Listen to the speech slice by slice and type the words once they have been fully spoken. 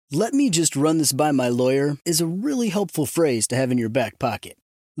"Let me just run this by my lawyer" is a really helpful phrase to have in your back pocket.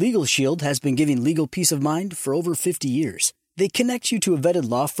 Legal Shield has been giving legal peace of mind for over 50 years. They connect you to a vetted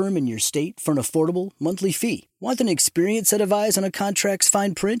law firm in your state for an affordable monthly fee. Want an experienced set of eyes on a contract's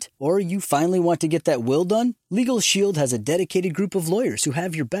fine print? Or you finally want to get that will done? Legal Shield has a dedicated group of lawyers who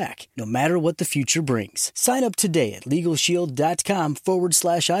have your back, no matter what the future brings. Sign up today at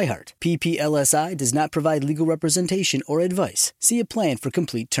LegalShield.com/iHeart. PPLSI does not provide legal representation or advice. See a plan for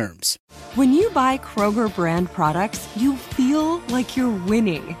complete terms. When you buy Kroger brand products, you feel like you're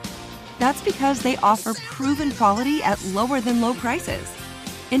winning. That's because they offer proven quality at lower than low prices.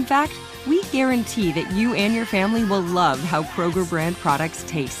 In fact, we guarantee that you and your family will love how Kroger brand products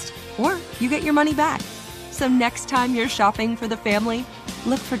taste, or you get your money back. So next time you're shopping for the family,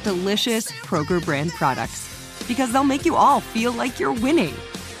 look for delicious Kroger brand products, because they'll make you all feel like you're winning.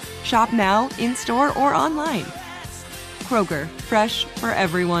 Shop now, in-store, or online. Kroger, fresh for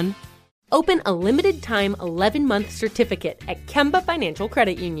everyone. Open a limited-time 11-month certificate at Kemba Financial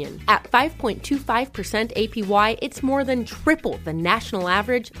Credit Union. At 5.25% APY, it's more than triple the national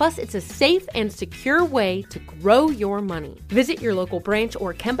average, plus it's a safe and secure way to grow your money. Visit your local branch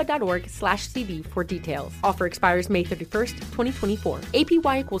or kemba.org/cb for details. Offer expires May 31st, 2024.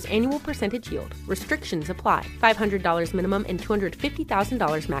 APY equals annual percentage yield. Restrictions apply. $500 minimum and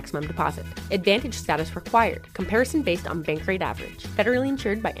 $250,000 maximum deposit. Advantage status required. Comparison based on bank rate average. Federally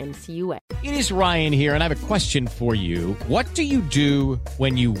insured by NCUA. It is Ryan here, and I have a question for you. What do you do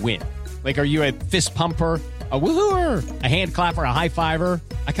when you win? Like, are you a fist pumper, a woo-hooer, a hand clapper, a high-fiver?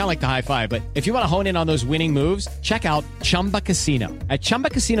 I kind of like the high-five, but if you want to hone in on those winning moves, check out Chumba Casino. At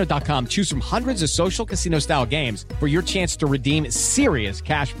ChumbaCasino.com, choose from hundreds of social casino-style games for your chance to redeem serious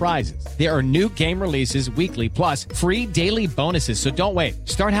cash prizes. There are new game releases weekly, plus free daily bonuses, so don't wait.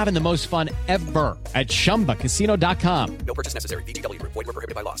 Start having the most fun ever at ChumbaCasino.com. No purchase necessary. VGW. Void where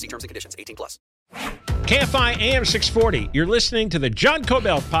prohibited by law. See terms and conditions. 18+. KFI AM 640. You're listening to the John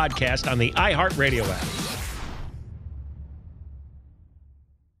Kobylt podcast on the iHeartRadio app.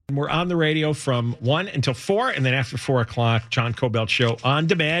 We're on the radio from 1 until 4, and then after 4 o'clock, John Kobylt Show on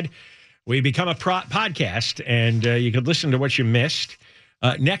demand. We become a podcast, and you could listen to what you missed.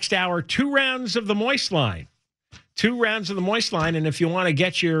 Next hour, 2 rounds of the Moist Line. 2 rounds of the Moist Line, and if you want to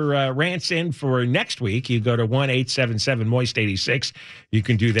get your rants in for next week, you go to 1-877-MOIST-86. You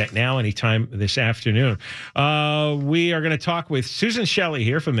can do that now, anytime this afternoon. We are going to talk with Susan Shelley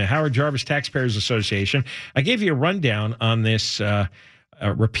here from the Howard Jarvis Taxpayers Association. I gave you a rundown on this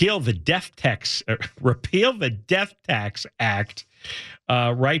Repeal the Death Tax Act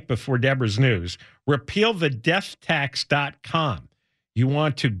right before Deborah's news. RepealTheDeathTax.com. You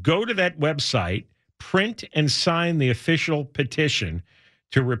want to go to that website, print and sign the official petition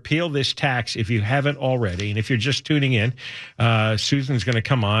to repeal this tax if you haven't already. And if you're just tuning in, Susan's going to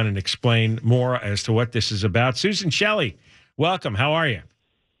come on and explain more as to what this is about. Susan Shelley, welcome. How are you?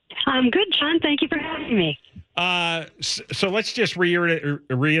 I'm good, John. Thank you for having me. So let's just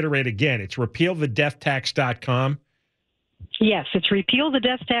reiterate again. It's repealthedeathtax.com. Yes, it's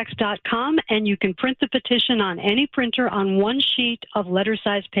repealthedeathtax.com, and you can print the petition on any printer on one sheet of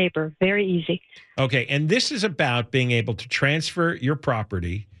letter-sized paper. Very easy. Okay, and this is about being able to transfer your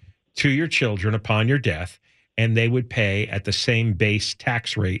property to your children upon your death, and they would pay at the same base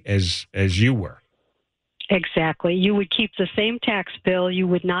tax rate as you were. Exactly. You would keep the same tax bill. You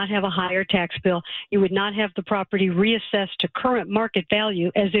would not have a higher tax bill. You would not have the property reassessed to current market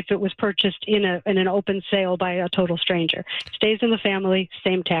value as if it was purchased in an open sale by a total stranger. Stays in the family,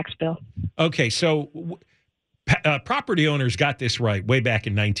 same tax bill. Okay, so property owners got this right way back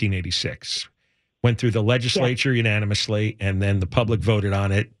in 1986. Went through the legislature unanimously, and then the public voted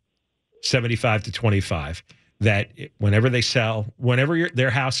on it 75 to 25, that whenever they sell, whenever their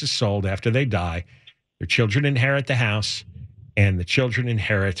house is sold after they die, their children inherit the house, and the children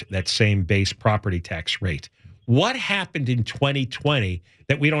inherit that same base property tax rate. What happened in 2020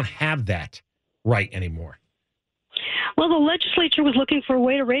 that we don't have that right anymore? Well, the legislature was looking for a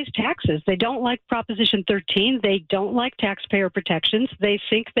way to raise taxes. They don't like Proposition 13. They don't like taxpayer protections. They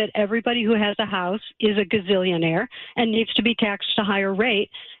think that everybody who has a house is a gazillionaire and needs to be taxed at a higher rate.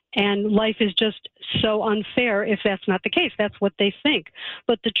 And life is just so unfair if that's not the case. That's what they think.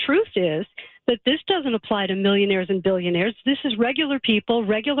 But the truth is that this doesn't apply to millionaires and billionaires. This is regular people,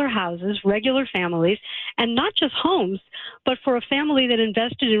 regular houses, regular families, and not just homes, but for a family that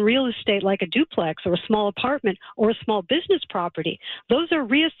invested in real estate like a duplex or a small apartment or a small business property. Those are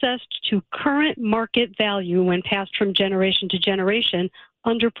reassessed to current market value when passed from generation to generation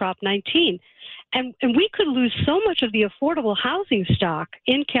under Prop 19. And we could lose so much of the affordable housing stock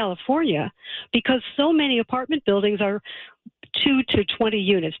in California because so many apartment buildings are 2 to 20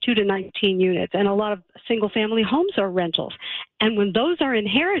 units, 2 to 19 units, and a lot of single-family homes are rentals. And when those are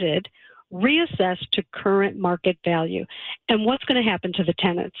inherited, reassessed to current market value. And what's going to happen to the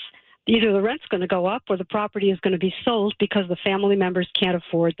tenants? Either the rent's going to go up or the property is going to be sold because the family members can't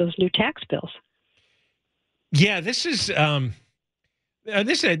afford those new tax bills. Yeah, this is the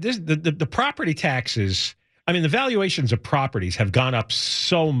property taxes. I mean, the valuations of properties have gone up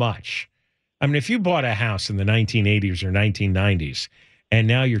so much. I mean, if you bought a house in the 1980s or 1990s and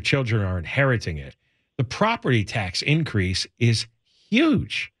now your children are inheriting it, the property tax increase is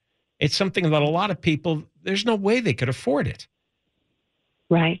huge. It's something that a lot of people, there's no way they could afford it.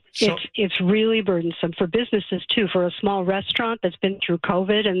 Right. So, it's really burdensome for businesses, too. For a small restaurant that's been through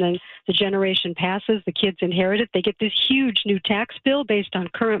COVID and then the generation passes, the kids inherit it, they get this huge new tax bill based on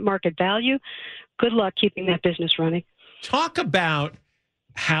current market value. Good luck keeping that business running. talk about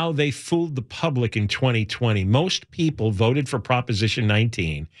how they fooled the public in 2020. Most people voted for Proposition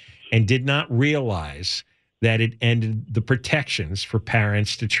 19 and did not realize that it ended the protections for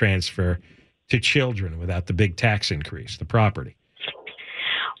parents to transfer to children without the big tax increase, the property.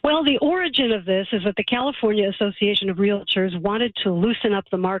 Well, the origin of this is that the California Association of Realtors wanted to loosen up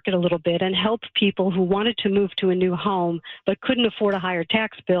the market a little bit and help people who wanted to move to a new home but couldn't afford a higher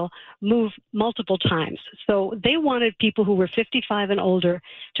tax bill move multiple times. So they wanted people who were 55 and older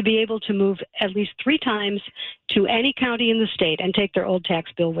to be able to move at least 3 times to any county in the state and take their old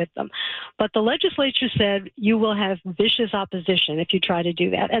tax bill with them. But the legislature said you will have vicious opposition if you try to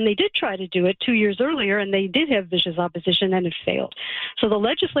do that. And they did try to do it 2 years earlier, and they did have vicious opposition, and it failed. So the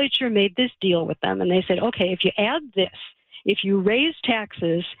legislature made this deal with them, and they said, okay, if you add this, if you raise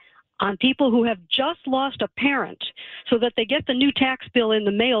taxes on people who have just lost a parent so that they get the new tax bill in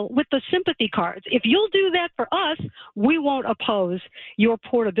the mail with the sympathy cards, if you'll do that for us, we won't oppose your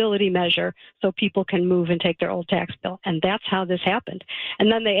portability measure so people can move and take their old tax bill. And that's how this happened. And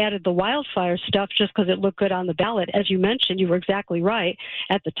then they added the wildfire stuff just because it looked good on the ballot. As you mentioned, you were exactly right.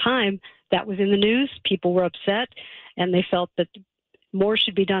 At the time, that was in the news. People were upset, and they felt that more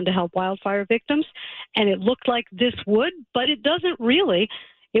should be done to help wildfire victims. And it looked like this would, but it doesn't really.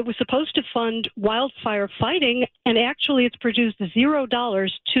 It was supposed to fund wildfire fighting, and actually it's produced $0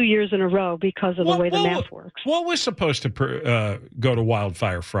 2 years in a row because of the way the math works. What was supposed to go to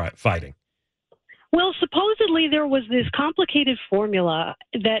wildfire fighting? Well, supposedly there was this complicated formula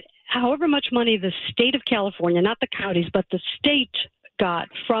that however much money the state of California, not the counties, but the state got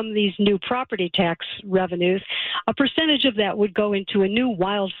from these new property tax revenues, a percentage of that would go into a new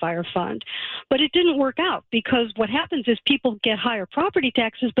wildfire fund. But it didn't work out because what happens is people get higher property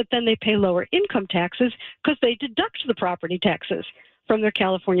taxes, but then they pay lower income taxes because they deduct the property taxes from their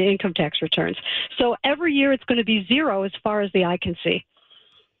California income tax returns. So every year it's going to be zero as far as the eye can see.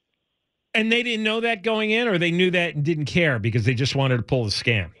 And they didn't know that going in, or they knew that and didn't care because they just wanted to pull the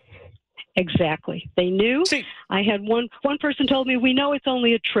scam? Exactly. They knew. See, I had one person told me, we know it's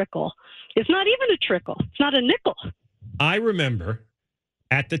only a trickle. It's not even a trickle. It's not a nickel. I remember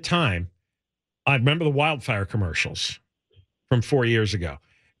at the time, I remember the wildfire commercials from 4 years ago.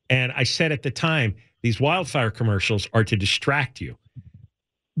 And I said at the time, these wildfire commercials are to distract you.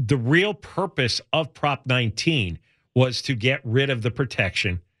 The real purpose of Prop 19 was to get rid of the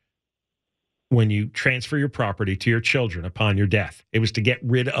protection when you transfer your property to your children upon your death. It was to get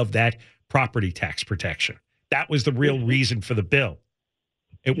rid of that property tax protection. That was the real reason for the bill.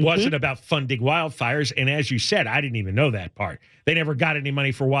 It wasn't about funding wildfires. And as you said, I didn't even know that part. They never got any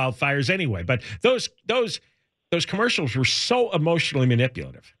money for wildfires anyway. But those commercials were so emotionally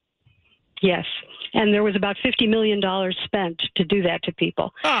manipulative. Yes. And there was about $50 million spent to do that to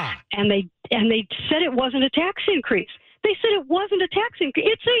people. And they said it wasn't a tax increase. They said it wasn't a tax increase.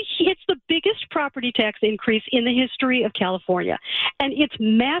 It's the biggest property tax increase in the history of California. And it's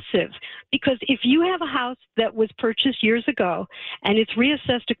massive because if you have a house that was purchased years ago and it's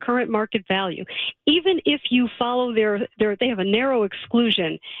reassessed to current market value, even if you follow they have a narrow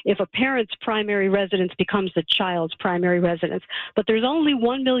exclusion if a parent's primary residence becomes the child's primary residence, but there's only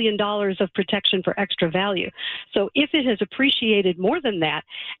 $1 million of protection for extra value. So if it has appreciated more than that,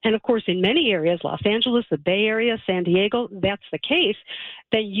 and of course in many areas, Los Angeles, the Bay Area, San Diego, that's the case,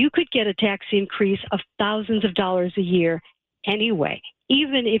 then you could get a tax increase of thousands of dollars a year anyway.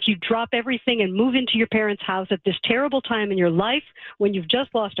 Even if you drop everything and move into your parents' house at this terrible time in your life when you've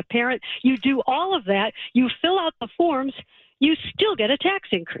just lost a parent, you do all of that, you fill out the forms, you still get a tax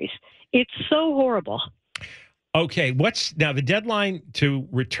increase. It's so horrible. Okay, now the deadline to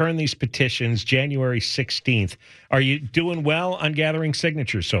return these petitions, January 16th. Are you doing well on gathering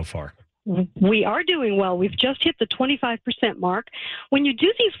signatures so far? We are doing well. We've just hit the 25% mark. When you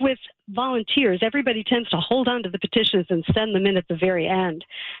do these with volunteers, everybody tends to hold on to the petitions and send them in at the very end.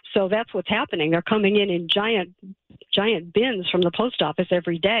 So that's what's happening. They're coming in giant bins from the post office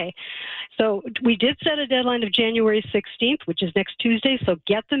every day. So we did set a deadline of January 16th, which is next Tuesday. So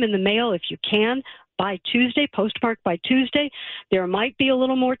get them in the mail if you can by Tuesday, postmarked by Tuesday. There might be a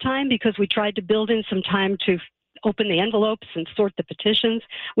little more time because we tried to build in some time to open the envelopes and sort the petitions.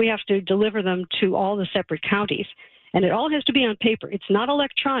 We have to deliver them to all the separate counties. And it all has to be on paper. It's not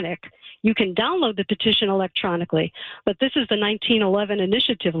electronic. You can download the petition electronically, but this is the 1911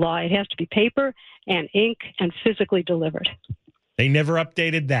 initiative law. It has to be paper and ink and physically delivered. They never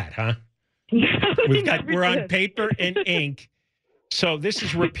updated that, huh? We're on paper and ink. So this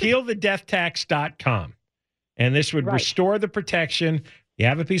is repealthedeathtax.com. And this would restore the protection. You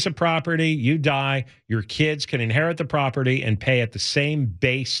have a piece of property, you die, your kids can inherit the property and pay at the same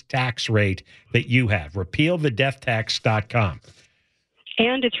base tax rate that you have. Repealthedeathtax.com.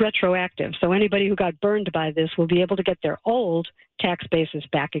 And it's retroactive. So anybody who got burned by this will be able to get their old tax basis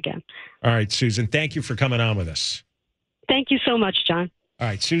back again. All right, Susan, thank you for coming on with us. Thank you so much, John. All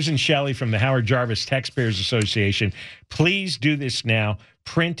right, Susan Shelley from the Howard Jarvis Taxpayers Association. Please do this now.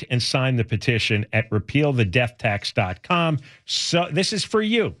 Print and sign the petition at repealthedeathtax.com. So this is for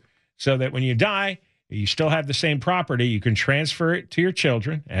you, so that when you die, you still have the same property. You can transfer it to your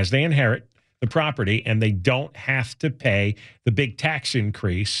children as they inherit the property, and they don't have to pay the big tax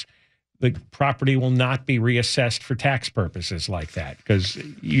increase. The property will not be reassessed for tax purposes like that, because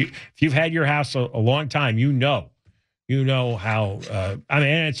if you've had your house a long time, you know how,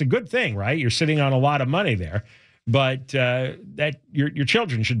 it's a good thing, right? You're sitting on a lot of money there, but that your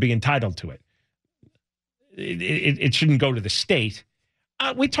children should be entitled to it. It shouldn't go to the state.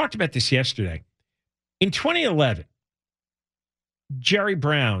 We talked about this yesterday. In 2011, Jerry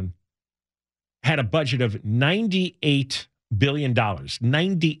Brown had a budget of $98 billion.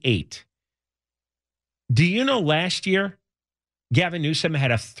 98. Do you know last year, Gavin Newsom had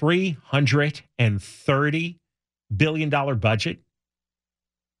a $330 billion budget?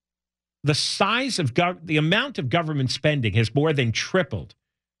 The size of the amount of government spending has more than tripled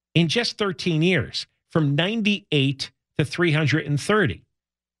in just 13 years, from 98 to 330.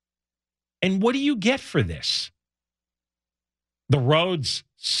 And what do you get for this? The roads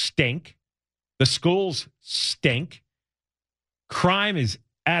stink. The schools stink. Crime is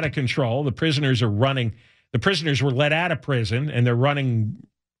out of control. The prisoners are running. The prisoners were let out of prison, and they're running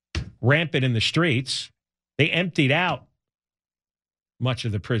rampant in the streets. They emptied out much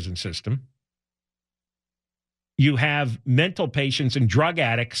of the prison system. You have mental patients and drug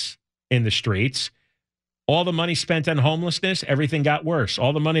addicts in the streets. All the money spent on homelessness, everything got worse.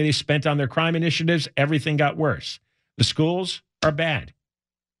 All the money they spent on their crime initiatives, everything got worse. The schools are bad.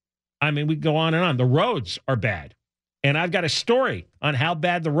 We go on and on. The roads are bad. And I've got a story on how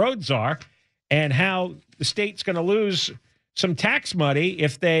bad the roads are and how the state's going to lose some tax money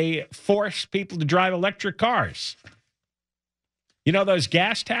if they force people to drive electric cars. You know those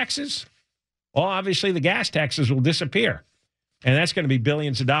gas taxes? Well, obviously the gas taxes will disappear, and that's going to be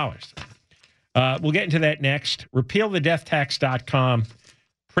billions of dollars. We'll get into that next. RepealTheDeathTax.com.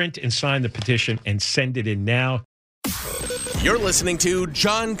 Print and sign the petition and send it in now. You're listening to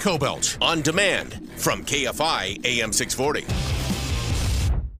John Kobylt on demand from KFI AM 640.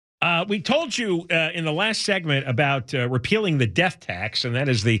 We told you in the last segment about repealing the death tax, and that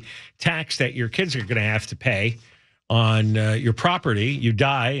is the tax that your kids are going to have to pay on your property. You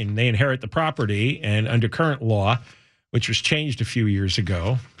die, and they inherit the property, and under current law, which was changed a few years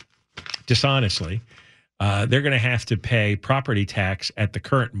ago, dishonestly, they're going to have to pay property tax at the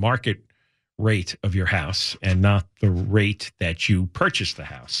current market rate of your house and not the rate that you purchased the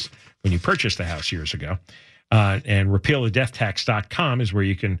house when you purchased the house years ago. And repealthedeathtax.com is where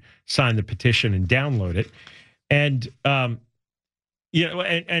you can sign the petition and download it. And, I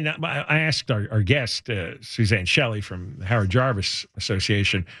asked our guest, Suzanne Shelley from the Howard Jarvis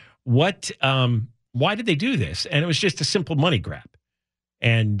Association, why did they do this? And it was just a simple money grab.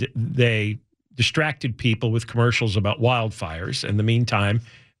 And they distracted people with commercials about wildfires. In the meantime,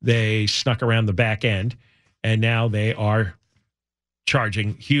 they snuck around the back end, and now they are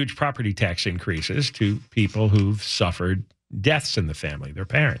charging huge property tax increases to people who've suffered deaths in the family, their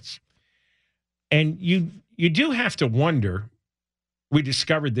parents. And you do have to wonder, we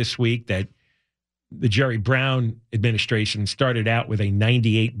discovered this week that the Jerry Brown administration started out with a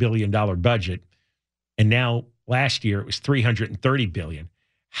 $98 billion budget, and now last year it was $330 billion.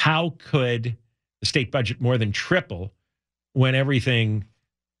 How could the state budget more than triple when everything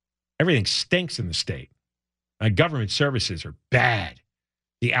stinks in the state? Government services are bad.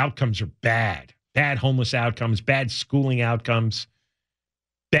 The outcomes are bad. Bad homeless outcomes, bad schooling outcomes,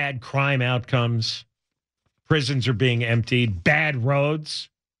 bad crime outcomes. Prisons are being emptied, bad roads.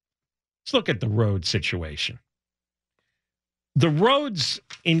 Let's look at the road situation. The roads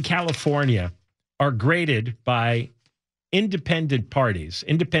in California are graded by independent parties,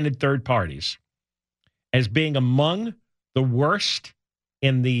 independent third parties, as being among the worst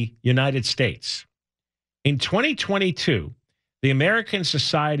in the United States. In 2022, the American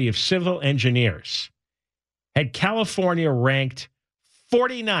Society of Civil Engineers had California ranked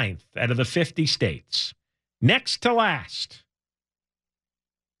 49th out of the 50 states, next to last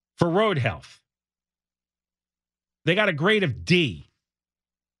for road health. They got a grade of D.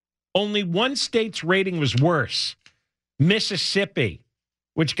 Only one state's rating was worse, Mississippi,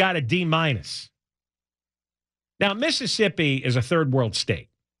 which got a D minus. Now, Mississippi is a third world state.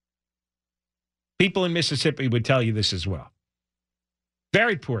 People in Mississippi would tell you this as well.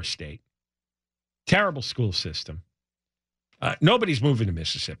 Very poor state, terrible school system. Nobody's moving to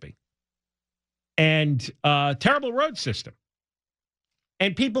Mississippi. And terrible road system.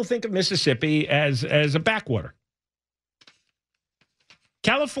 And people think of Mississippi as a backwater.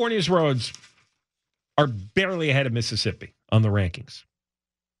 California's roads are barely ahead of Mississippi on the rankings.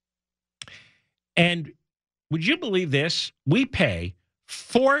 And would you believe this? We pay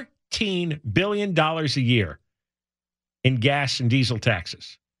 $14 billion a year in gas and diesel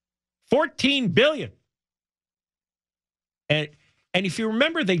taxes. $14 billion. And if you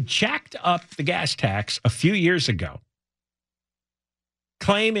remember, they jacked up the gas tax a few years ago,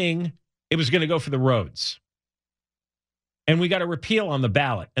 claiming it was going to go for the roads. And we got a repeal on the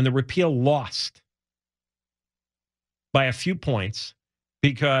ballot, and the repeal lost by a few points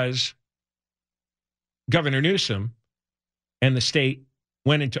because Governor Newsom and the state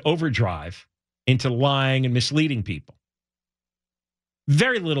went into overdrive, into lying and misleading people.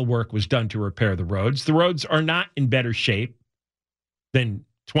 Very little work was done to repair the roads. The roads are not in better shape than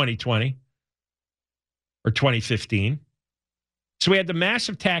 2020 or 2015. So we had the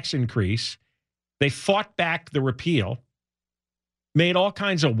massive tax increase. They fought back the repeal, made all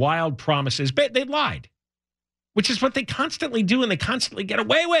kinds of wild promises, but they lied, which is what they constantly do and they constantly get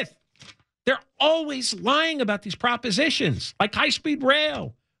away with. They're always lying about these propositions, like high-speed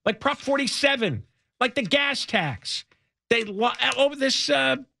rail, like Prop 47, like the gas tax. They lie over this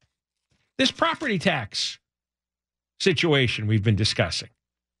property tax situation we've been discussing.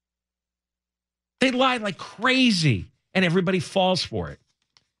 They lie like crazy, and everybody falls for it.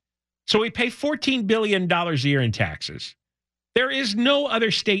 So we pay $14 billion a year in taxes. There is no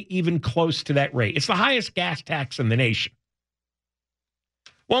other state even close to that rate. It's the highest gas tax in the nation.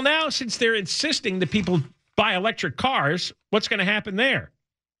 Well, now, since they're insisting that people buy electric cars, what's going to happen there?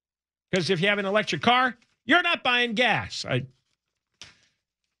 Because if you have an electric car, you're not buying gas.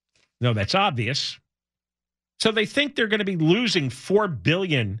 No, that's obvious. So they think they're going to be losing $4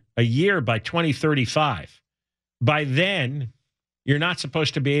 billion a year by 2035. By then, you're not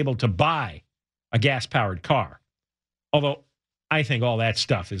supposed to be able to buy a gas-powered car. Although I think all that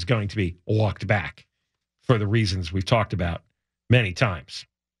stuff is going to be walked back for the reasons we've talked about many times.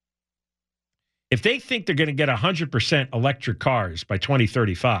 If they think they're going to get 100% electric cars by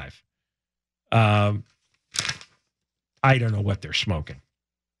 2035, I don't know what they're smoking.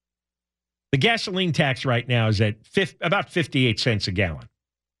 The gasoline tax right now is at about 58 cents a gallon.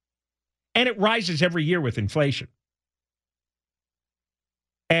 And it rises every year with inflation.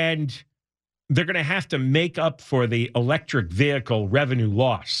 And they're going to have to make up for the electric vehicle revenue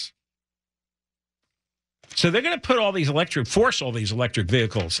loss. So they're going to force all these electric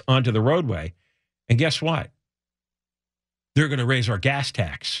vehicles onto the roadway. And guess what? They're going to raise our gas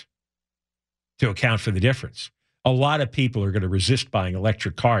tax to account for the difference. A lot of people are going to resist buying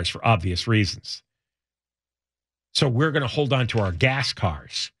electric cars for obvious reasons. So we're going to hold on to our gas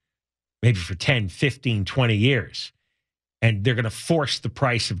cars, maybe for 10, 15, 20 years. And they're going to force the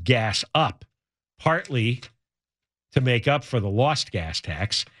price of gas up, partly to make up for the lost gas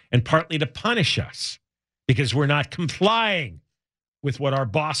tax and partly to punish us because we're not complying with what our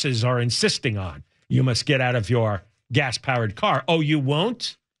bosses are insisting on. You must get out of your gas-powered car. Oh, you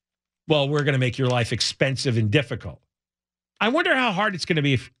won't? Well, we're going to make your life expensive and difficult. I wonder how hard it's going to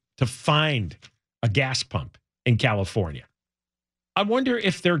be to find a gas pump in California. I wonder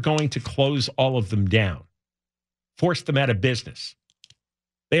if they're going to close all of them down, force them out of business.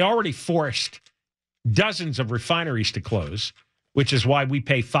 They already forced dozens of refineries to close, which is why we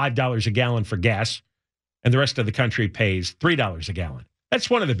pay $5 a gallon for gas, and the rest of the country pays $3 a gallon. That's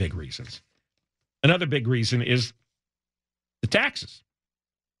one of the big reasons. Another big reason is the taxes.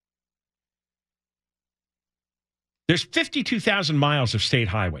 There's 52,000 miles of state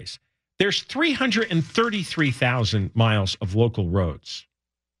highways. There's 333,000 miles of local roads.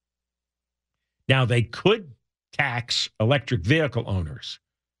 Now, they could tax electric vehicle owners,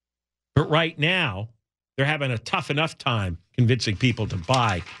 but right now, they're having a tough enough time convincing people to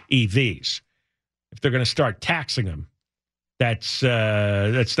buy EVs. If they're going to start taxing them, that's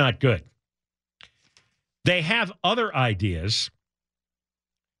not good. They have other ideas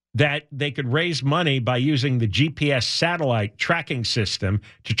that they could raise money by using the GPS satellite tracking system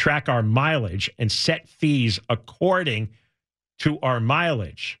to track our mileage and set fees according to our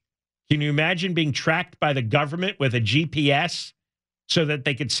mileage. Can you imagine being tracked by the government with a GPS so that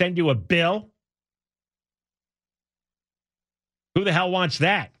they could send you a bill? Who the hell wants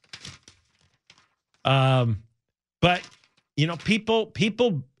that? But, you know, people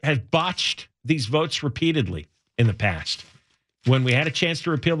have botched these votes repeatedly in the past. When we had a chance to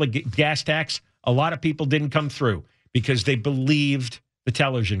repeal the gas tax, a lot of people didn't come through because they believed the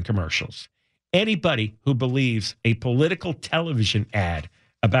television commercials. Anybody who believes a political television ad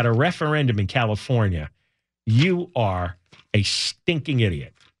about a referendum in California, you are a stinking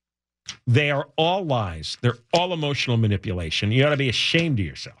idiot. They are all lies. They're all emotional manipulation. You ought to be ashamed of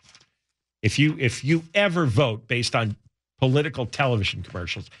yourself if you ever vote based on political television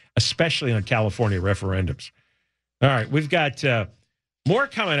commercials, especially on California referendums. All right, we've got more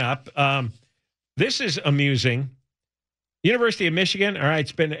coming up. This is amusing. University of Michigan, all right,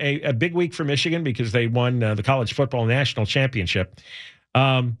 it's been a big week for Michigan because they won the college football national championship.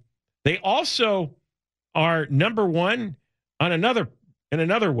 They also are number one in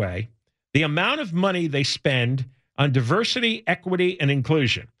another way. The amount of money they spend on diversity, equity, and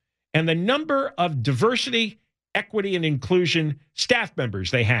inclusion, and the number of diversity, equity, and inclusion staff members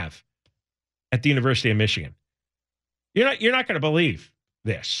they have at the University of Michigan. You're not going to believe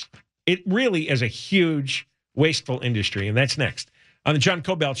this. It really is a huge, wasteful industry, and that's next on the John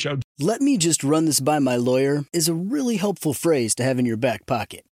Kobylt Show. "Let me just run this by my lawyer" is a really helpful phrase to have in your back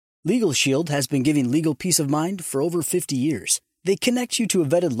pocket. Legal Shield has been giving legal peace of mind for over 50 years. They connect you to a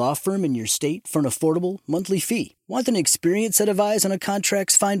vetted law firm in your state for an affordable monthly fee. Want an experienced set of eyes on a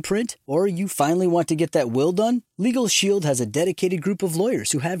contract's fine print? Or you finally want to get that will done? Legal Shield has a dedicated group of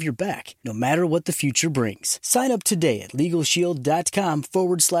lawyers who have your back, no matter what the future brings. Sign up today at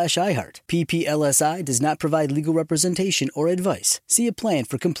LegalShield.com/iHeart. PPLSI does not provide legal representation or advice. See a plan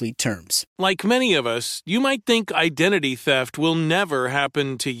for complete terms. Like many of us, you might think identity theft will never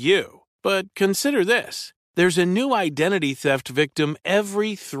happen to you. But consider this. There's a new identity theft victim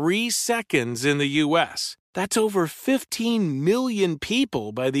every 3 seconds in the U.S. That's over 15 million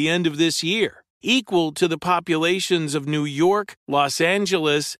people by the end of this year, equal to the populations of New York, Los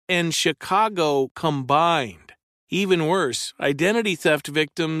Angeles, and Chicago combined. Even worse, identity theft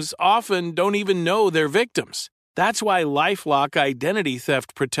victims often don't even know they're victims. That's why LifeLock Identity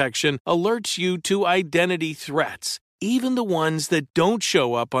Theft Protection alerts you to identity threats, even the ones that don't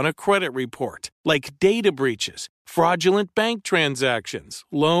show up on a credit report, like data breaches, fraudulent bank transactions,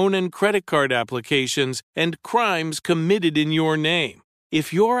 loan and credit card applications, and crimes committed in your name.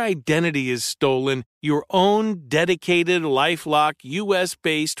 If your identity is stolen, your own dedicated LifeLock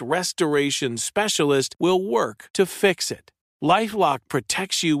U.S.-based restoration specialist will work to fix it. LifeLock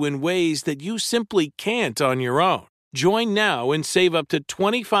protects you in ways that you simply can't on your own. Join now and save up to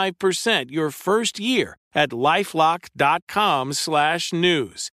 25% your first year at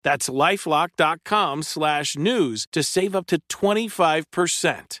LifeLock.com/news. That's LifeLock.com/news to save up to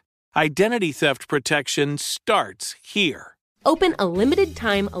 25%. Identity theft protection starts here. Open a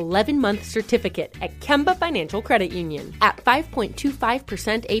limited-time 11-month certificate at Kemba Financial Credit Union. At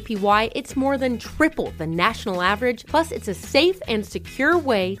 5.25% APY, it's more than triple the national average, plus it's a safe and secure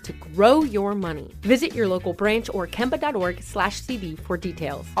way to grow your money. Visit your local branch or kemba.org/cd for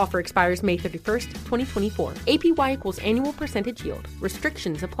details. Offer expires May 31st, 2024. APY equals annual percentage yield.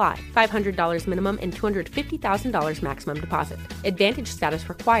 Restrictions apply. $500 minimum and $250,000 maximum deposit. Advantage status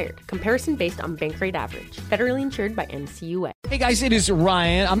required. Comparison based on bank rate average. Federally insured by NCUA. Hey guys, it is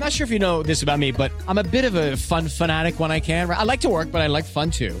Ryan. I'm not sure if you know this about me, but I'm a bit of a fun fanatic when I can. I like to work, but I like fun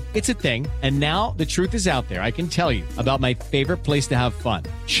too. It's a thing. And now the truth is out there. I can tell you about my favorite place to have fun.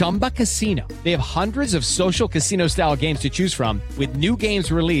 Chumba Casino. They have hundreds of social casino style games to choose from with new games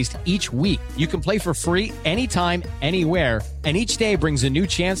released each week. You can play for free anytime, anywhere. And each day brings a new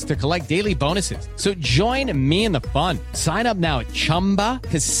chance to collect daily bonuses. So join me in the fun. Sign up now at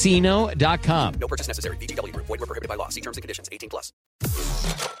ChumbaCasino.com. No purchase necessary. VGW Group. Void where prohibited by law. See terms and conditions. 18+.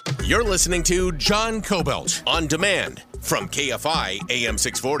 You're listening to John Kobylt on demand from KFI AM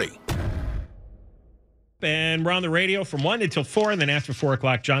 640. And we're on the radio from 1 until 4, and then after 4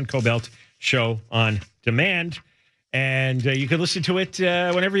 o'clock, John Kobylt Show on demand. And you can listen to it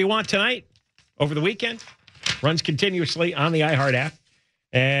whenever you want tonight, over the weekend. Runs continuously on the iHeart app.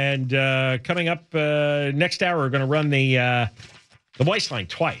 And coming up next hour, we're going to run the Moist Line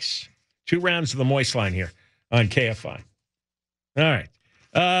twice. 2 rounds of the Moist Line here on KFI. All right.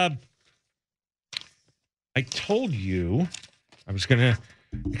 I told you I was going to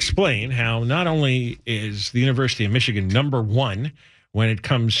explain how not only is the University of Michigan number 1 when it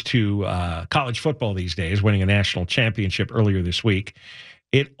comes to college football these days, winning a national championship earlier this week,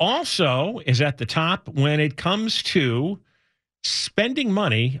 it also is at the top when it comes to spending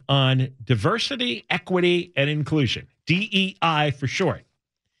money on diversity, equity, and inclusion, DEI for short.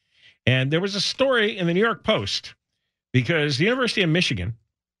 And there was a story in the New York Post because the University of Michigan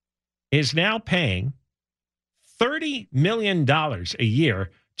is now paying $30 million a year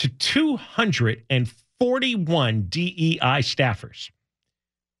to 241 DEI staffers,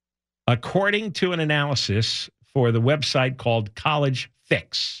 according to an analysis for the website called College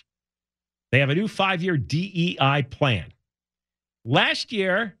Fix. They have a new 5-year DEI plan. Last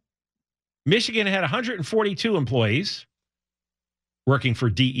year, Michigan had 142 employees working for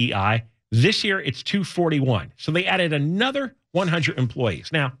DEI. This year, it's 241. So they added another 100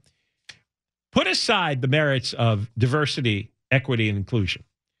 employees. Now, put aside the merits of diversity, equity, and inclusion.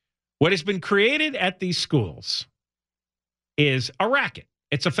 What has been created at these schools is a racket.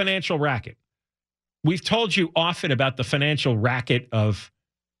 It's a financial racket. We've told you often about the financial racket of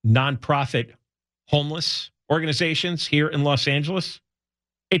nonprofit homeless organizations here in Los Angeles.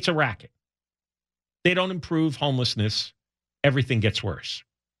 It's a racket. They don't improve homelessness. Everything gets worse.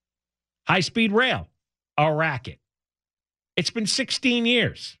 High-speed rail, a racket. It's been 16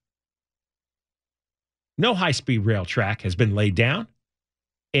 years. No high-speed rail track has been laid down.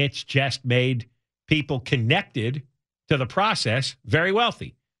 It's just made people connected to the process very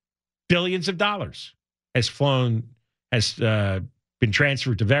wealthy. Billions of dollars has been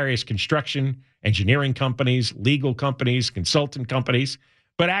transferred to various construction, engineering companies, legal companies, consultant companies.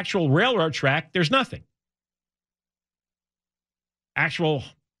 But actual railroad track, there's nothing. Actual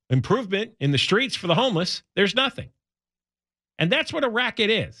improvement in the streets for the homeless, there's nothing. And that's what a racket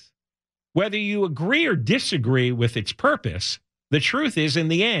is. Whether you agree or disagree with its purpose, the truth is, in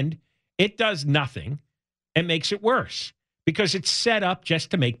the end, it does nothing and makes it worse because it's set up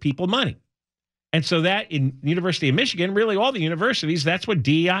just to make people money. And so that in the University of Michigan, really all the universities, that's what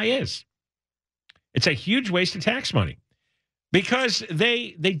DEI is. It's a huge waste of tax money because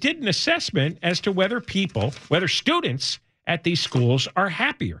they did an assessment as to whether students at these schools are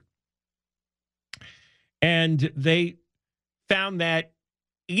happier. And they found that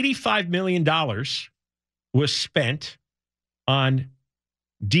 $85 million was spent on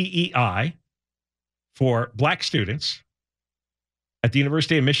DEI for black students at the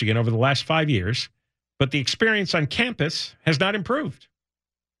University of Michigan over the last 5 years, but the experience on campus has not improved.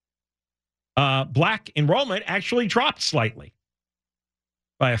 Black enrollment actually dropped slightly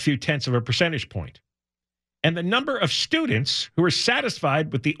by a few tenths of a percentage point. And the number of students who are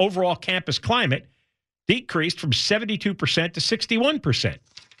satisfied with the overall campus climate decreased from 72% to 61%.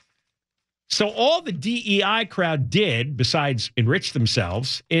 So all the DEI crowd did, besides enrich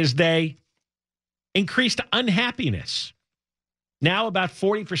themselves, is they increased unhappiness. Now about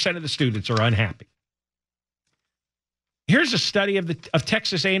 40% of the students are unhappy. Here's a study of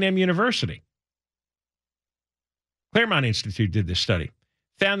Texas A&M University. Claremont Institute did this study.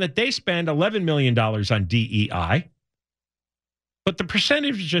 Found that they spend $11 million on DEI, but the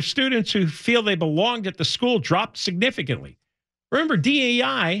percentage of students who feel they belonged at the school dropped significantly. Remember,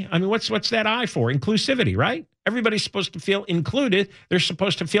 DEI, I mean, what's that I for? Inclusivity, right? Everybody's supposed to feel included. They're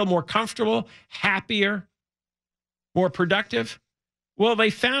supposed to feel more comfortable, happier, more productive. Well,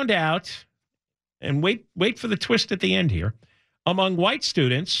 they found out, and wait for the twist at the end here, among white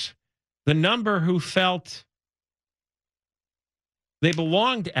students, the number who felt they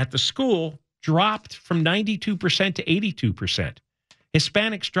belonged at the school dropped from 92% to 82%.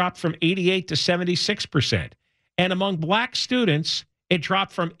 Hispanics dropped from 88 to 76%. And among black students, it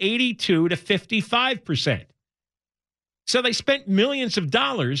dropped from 82 to 55%. So they spent millions of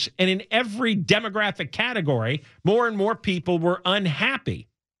dollars, and in every demographic category, more and more people were unhappy.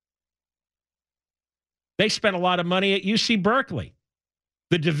 They spent a lot of money at UC Berkeley.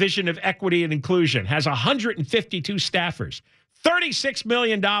 The Division of Equity and Inclusion has 152 staffers, $36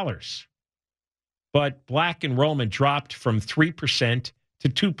 million. But black enrollment dropped from 3% to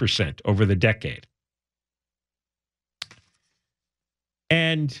 2% over the decade.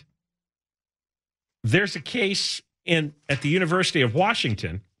 And there's a case at the University of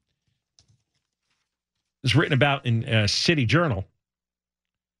Washington. It's written about in City Journal.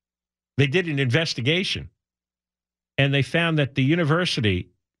 They did an investigation And they found that the university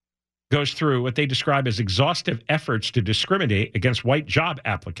goes through what they describe as exhaustive efforts to discriminate against white job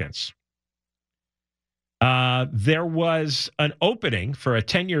applicants. There was an opening for a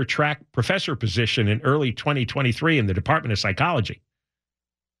tenure track professor position in early 2023 in the Department of Psychology.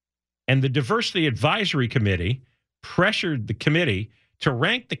 And the Diversity Advisory Committee pressured the committee to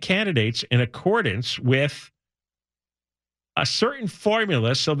rank the candidates in accordance with a certain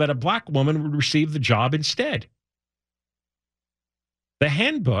formula so that a black woman would receive the job instead. The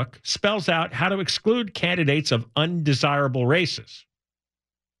handbook spells out how to exclude candidates of undesirable races,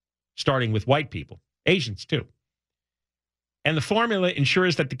 starting with white people, Asians too. And the formula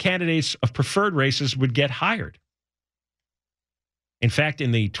ensures that the candidates of preferred races would get hired. In fact, in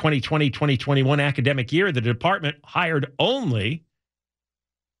the 2020-2021 academic year, the department hired only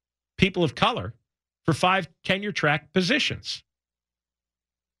people of color for 5 tenure track positions.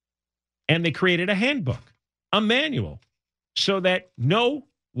 And they created a handbook, a manual, so that no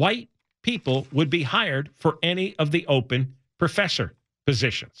white people would be hired for any of the open professor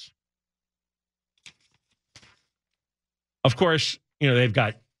positions. Of course, you know,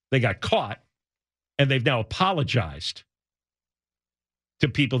 they got caught, and they've now apologized to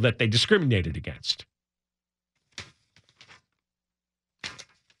people that they discriminated against.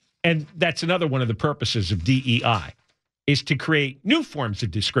 And that's another one of the purposes of DEI, is to create new forms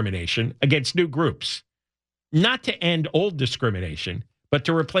of discrimination against new groups. Not to end old discrimination, but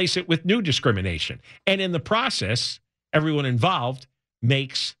to replace it with new discrimination. And in the process, everyone involved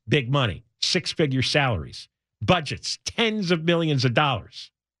makes big money, 6-figure salaries, budgets, tens of millions of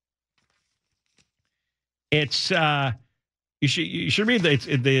dollars. It's you should read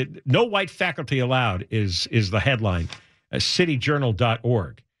the no white faculty allowed is the headline,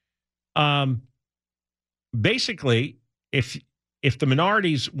 cityjournal.org. Basically, if the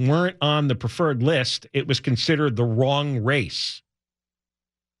minorities weren't on the preferred list, it was considered the wrong race.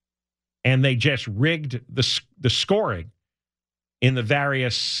 And they just rigged the scoring in the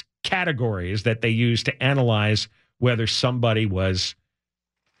various categories that they used to analyze whether somebody was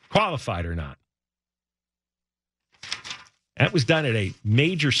qualified or not. That was done at a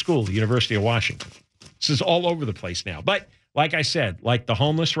major school, the University of Washington. This is all over the place now. But like I said, like the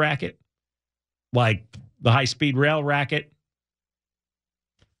homeless racket, like the high-speed rail racket,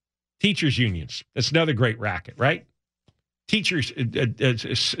 teachers' unions, that's another great racket, right? Teachers,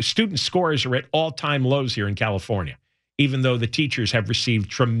 student scores are at all-time lows here in California, even though the teachers have received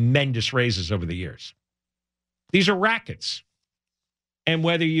tremendous raises over the years. These are rackets. And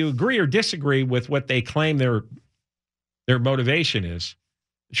whether you agree or disagree with what they claim their motivation is,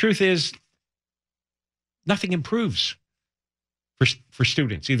 the truth is nothing improves for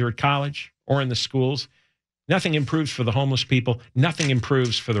students, either at college or in the schools. Nothing improves for the homeless people. Nothing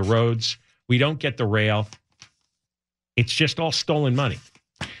improves for the roads. We don't get the rail. It's just all stolen money.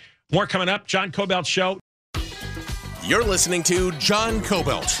 More coming up. John Kobylt Show. You're listening to John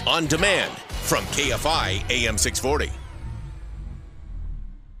Kobylt on demand from KFI AM 640.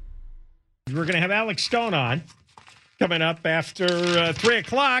 We're going to have Alex Stone on coming up after 3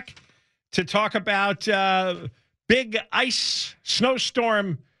 o'clock to talk about big ice,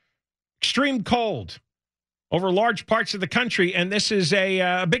 snowstorm, extreme cold over large parts of the country. And this is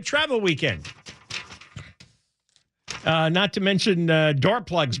a big travel weekend. Not to mention door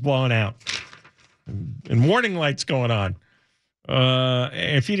plugs blowing out and warning lights going on.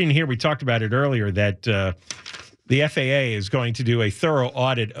 If you didn't hear, we talked about it earlier, that the FAA is going to do a thorough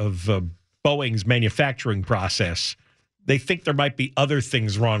audit of Boeing's manufacturing process. They think there might be other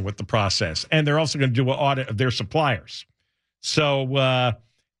things wrong with the process. And they're also going to do an audit of their suppliers. So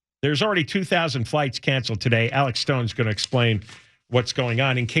there's already 2,000 flights canceled today. Alex Stone's going to explain what's going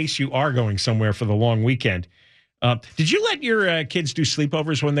on in case you are going somewhere for the long weekend. Did you let your kids do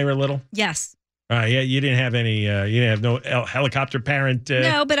sleepovers when they were little? Yes. Yeah, you didn't have any, you didn't have no helicopter parent?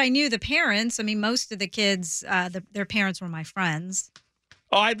 No, but I knew the parents. I mean, most of the kids, their parents were my friends.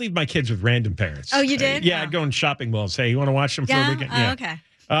 Oh, I'd leave my kids with random parents. Oh, you did? Yeah, I'd go in shopping malls. Say, you want to watch them for a weekend? Yeah.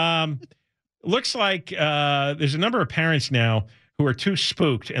 Okay. Looks like there's a number of parents now who are too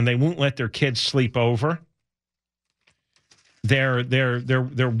spooked and they won't let their kids sleep over. They're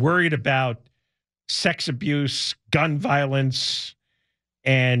worried about sex abuse, gun violence,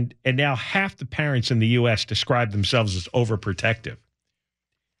 and now half the parents in the U.S. describe themselves as overprotective.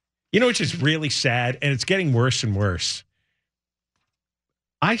 You know, which is really sad, and it's getting worse and worse.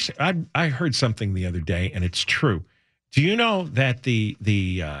 I heard something the other day, and it's true. Do you know that the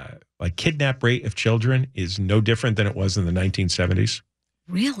kidnap rate of children is no different than it was in the 1970s?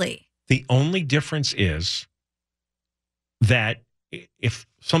 Really? The only difference is that if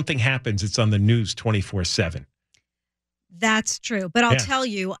something happens, it's on the news 24/7. That's true. But I'll tell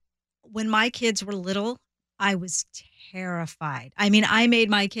you, when my kids were little, I was terrified. I mean, I made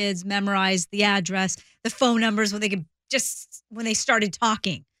my kids memorize the address, the phone numbers when they started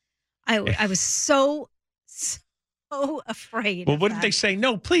talking. I was so afraid. Well, wouldn't they say,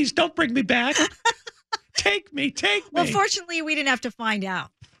 no, please don't bring me back? Take me. Well, fortunately, we didn't have to find out.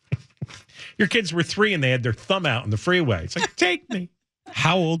 Your kids were 3 and they had their thumb out on the freeway. It's like, take me.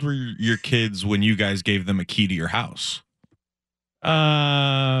 How old were your kids when you guys gave them a key to your house?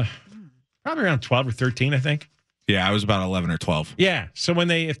 Probably around 12 or 13, I think. Yeah, I was about 11 or 12. Yeah. So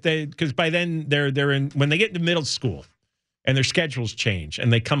because by then when they get into middle school and their schedules change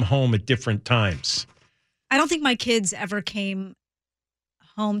and they come home at different times. I don't think my kids ever came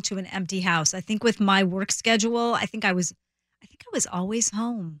home to an empty house. I think with my work schedule, I think I was always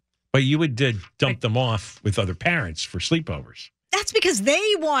home. But you would dump them off with other parents for sleepovers. That's because they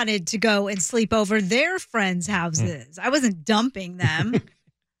wanted to go and sleep over their friends' houses. I wasn't dumping them.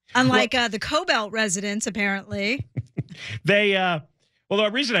 Unlike the Kobylt residents, apparently. The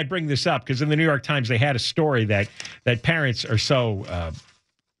reason I bring this up, because in the New York Times, they had a story that parents are so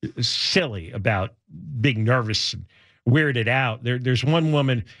silly about being nervous and weirded out. There's one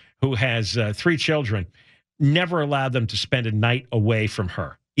woman who has 3 children, never allowed them to spend a night away from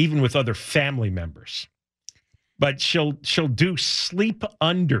her, even with other family members. But she'll do sleep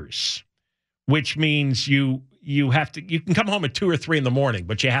unders, which means you can come home at 2 or 3 in the morning,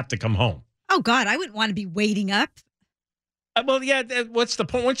 but you have to come home. Oh God, I wouldn't want to be waiting up. Well, yeah. What's the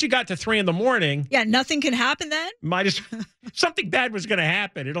point? Once you got to 3 in the morning, yeah, nothing can happen then. Something bad was going to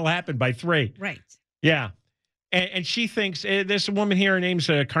happen. It'll happen by 3. Right. Yeah, and she thinks there's a woman here. Her name's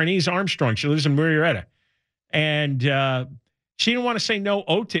Carnese Armstrong. She lives in Marietta, and she didn't want to say no.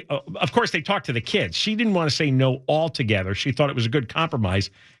 Of course, they talked to the kids. She didn't want to say no altogether. She thought it was a good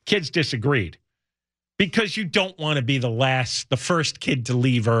compromise. Kids disagreed. Because you don't want to be the first kid to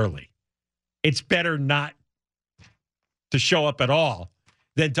leave early. It's better not to show up at all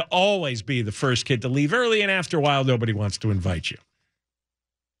than to always be the first kid to leave early, and after a while, nobody wants to invite you.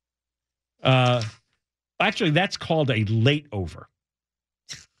 Actually, that's called a late over.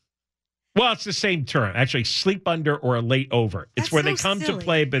 Well, it's the same term. Actually, sleep under or a late over. It's that's where so they come silly. to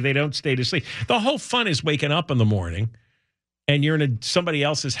play, but they don't stay to sleep. The whole fun is waking up in the morning, and you're in somebody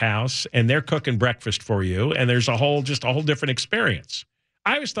else's house, and they're cooking breakfast for you, and there's a whole different experience.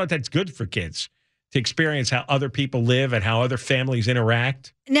 I always thought that's good for kids to experience how other people live and how other families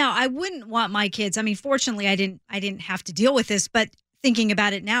interact. Now, I wouldn't want my kids. I mean, fortunately, I didn't have to deal with this, but thinking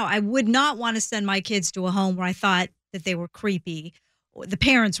about it now, I would not want to send my kids to a home where I thought that they were creepy. Or the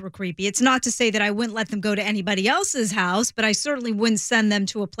parents were creepy. It's not to say that I wouldn't let them go to anybody else's house, but I certainly wouldn't send them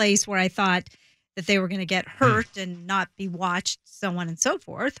to a place where I thought that they were going to get hurt and not be watched, so on and so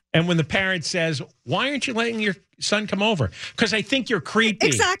forth. And when the parent says, why aren't you letting your son come over? Because I think you're creepy.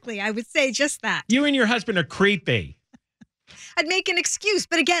 Exactly. I would say just that. You and your husband are creepy. I'd make an excuse.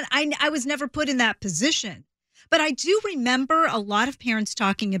 But again, I was never put in that position. But I do remember a lot of parents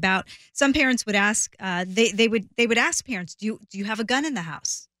talking about, some parents would ask, they would ask parents, do you have a gun in the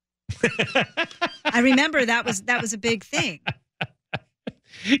house? I remember that was a big thing.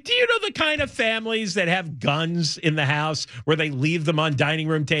 Do you know the kind of families that have guns in the house where they leave them on dining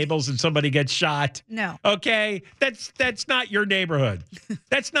room tables and somebody gets shot? No. Okay, that's not your neighborhood.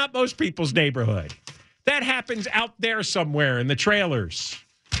 That's not most people's neighborhood. That happens out there somewhere in the trailers.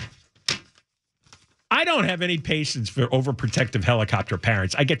 I don't have any patience for overprotective helicopter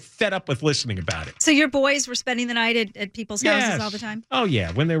parents. I get fed up with listening about it. So your boys were spending the night at people's houses all the time? Oh,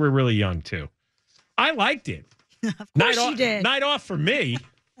 yeah, when they were really young, too. I liked it. Of course you did. Night off for me.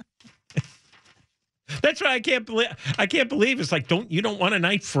 That's why I can't believe it's like, you don't want a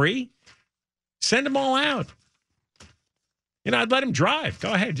night free? Send them all out. I'd let them drive.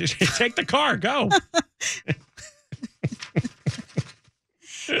 Go ahead. Just take the car. Go.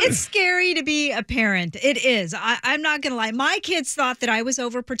 It's scary to be a parent. It is. I'm not going to lie. My kids thought that I was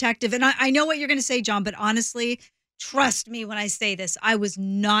overprotective. And I know what you're going to say, John, but honestly, trust me when I say this. I was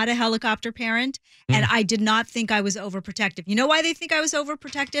not a helicopter parent, and I did not think I was overprotective. You know why they think I was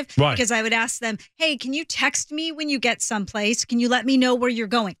overprotective? Why? Because I would ask them, hey, can you text me when you get someplace? Can you let me know where you're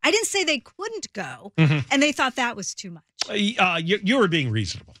going? I didn't say they couldn't go, and they thought that was too much. You were being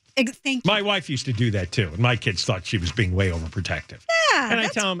reasonable. Thank you. My wife used to do that, too, and my kids thought she was being way overprotective. Yeah, and I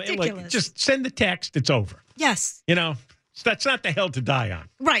that's tell them, ridiculous. look, just send the text. It's over. Yes. That's not the hill to die on.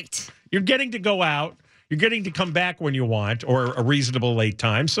 Right. You're getting to go out. You're getting to come back when you want, or a reasonable late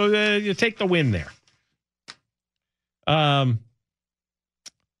time. So you take the win there.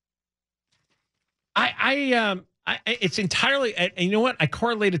 It's entirely, and you know what? I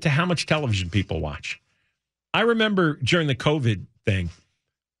correlate it to how much television people watch. I remember during the COVID thing,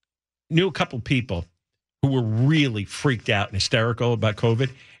 knew a couple people who were really freaked out and hysterical about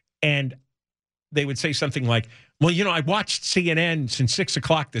COVID. And they would say something like, well, I watched CNN since 6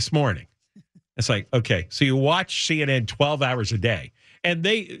 o'clock this morning. It's like, okay, so you watch CNN 12 hours a day. And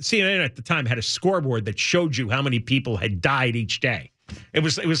CNN at the time had a scoreboard that showed you how many people had died each day. It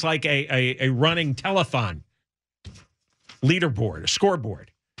was like a running telethon leaderboard, a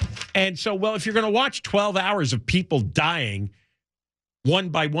scoreboard. And so, well, if you're going to watch 12 hours of people dying one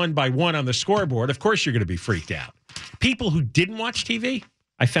by one on the scoreboard, of course you're going to be freaked out. People who didn't watch TV,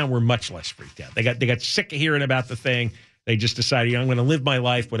 I found were much less freaked out. They got sick of hearing about the thing. They just decided, I'm going to live my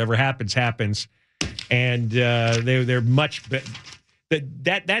life. Whatever happens, happens. And they're much better.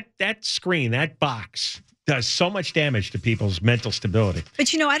 That screen, that box, does so much damage to people's mental stability.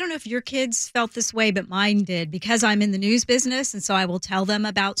 But, I don't know if your kids felt this way, but mine did, because I'm in the news business. And so I will tell them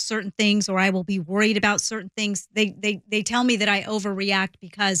about certain things, or I will be worried about certain things. They tell me that I overreact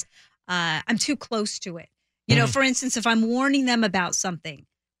because I'm too close to it. For instance, if I'm warning them about something,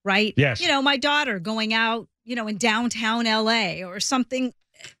 right? Yes. My daughter going out, in downtown LA or something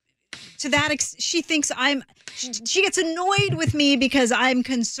to that, she thinks she gets annoyed with me because I'm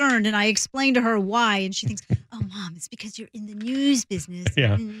concerned, and I explain to her why, and she thinks, oh, Mom, it's because you're in the news business.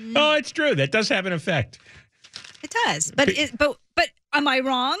 Yeah. Oh, it's true. That does have an effect. It does. But am I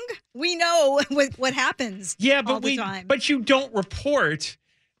wrong? We know what happens all the time. But you don't report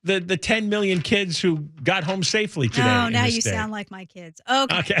the 10 million kids who got home safely today. Oh, now you sound like my kids.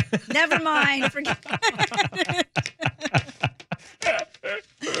 Okay. Never mind. Forget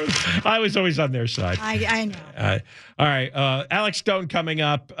I was always on their side. I know. All right. Alex Stone coming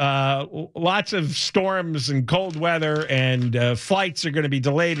up. Lots of storms and cold weather, and flights are going to be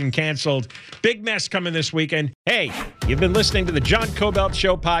delayed and canceled. Big mess coming this weekend. Hey, you've been listening to the John Kobylt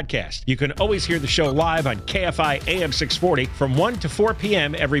Show podcast. You can always hear the show live on KFI AM 640 from 1 to 4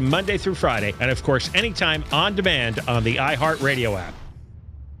 p.m. every Monday through Friday. And, of course, anytime on demand on the iHeartRadio app.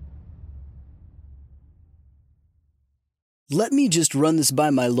 Let me just run this by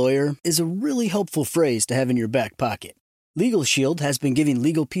my lawyer is a really helpful phrase to have in your back pocket. Legal Shield has been giving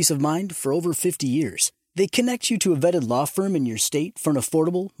legal peace of mind for over 50 years. They connect you to a vetted law firm in your state for an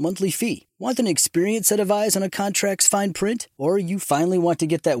affordable monthly fee. Want an experienced set of eyes on a contract's fine print? Or you finally want to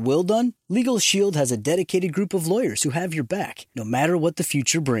get that will done? Legal Shield has a dedicated group of lawyers who have your back, no matter what the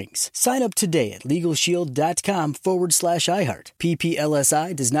future brings. Sign up today at LegalShield.com/iHeart.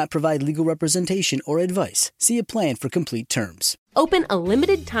 PPLSI does not provide legal representation or advice. See a plan for complete terms. Open a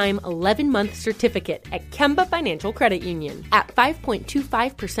limited-time 11-month certificate at Kemba Financial Credit Union. At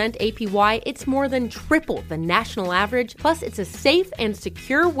 5.25% APY, it's more than triple the national average, plus it's a safe and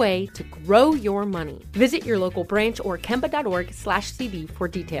secure way to grow your money. Visit your local branch or kemba.org/CD for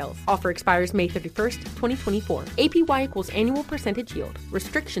details. Offer expires May 31st, 2024. APY equals annual percentage yield.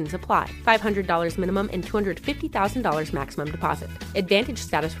 Restrictions apply. $500 minimum and $250,000 maximum deposit. Advantage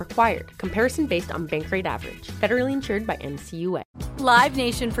status required. Comparison based on bank rate average. Federally insured by NCUA. Live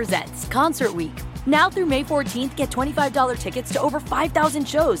Nation presents Concert Week. Now through May 14th, get $25 tickets to over 5,000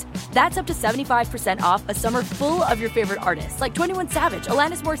 shows. That's up to 75% off a summer full of your favorite artists like 21 Savage,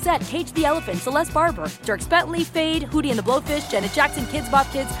 Alanis Morissette, Cage the Elephant, Celeste Barber, Dierks Bentley, Fade, Hootie and the Blowfish, Janet Jackson, Kids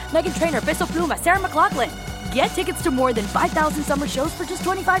Bop Kids, Meghan Trainor, Peso Pluma, Sarah McLachlan. Get tickets to more than 5,000 summer shows for just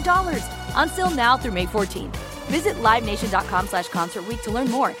 $25. Until now through May 14th. Visit LiveNation.com/Concert Week to learn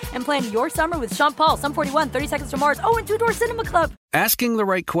more and plan your summer with Sean Paul, Sum 41, 30 Seconds to Mars, and Two Door Cinema Club. Asking the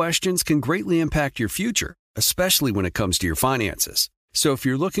right questions can greatly impact your future, especially when it comes to your finances. So if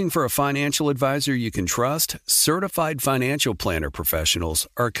you're looking for a financial advisor you can trust, certified financial planner professionals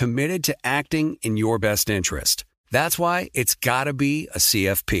are committed to acting in your best interest. That's why it's got to be a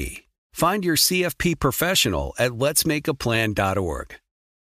CFP. Find your CFP professional at letsmakeaplan.org.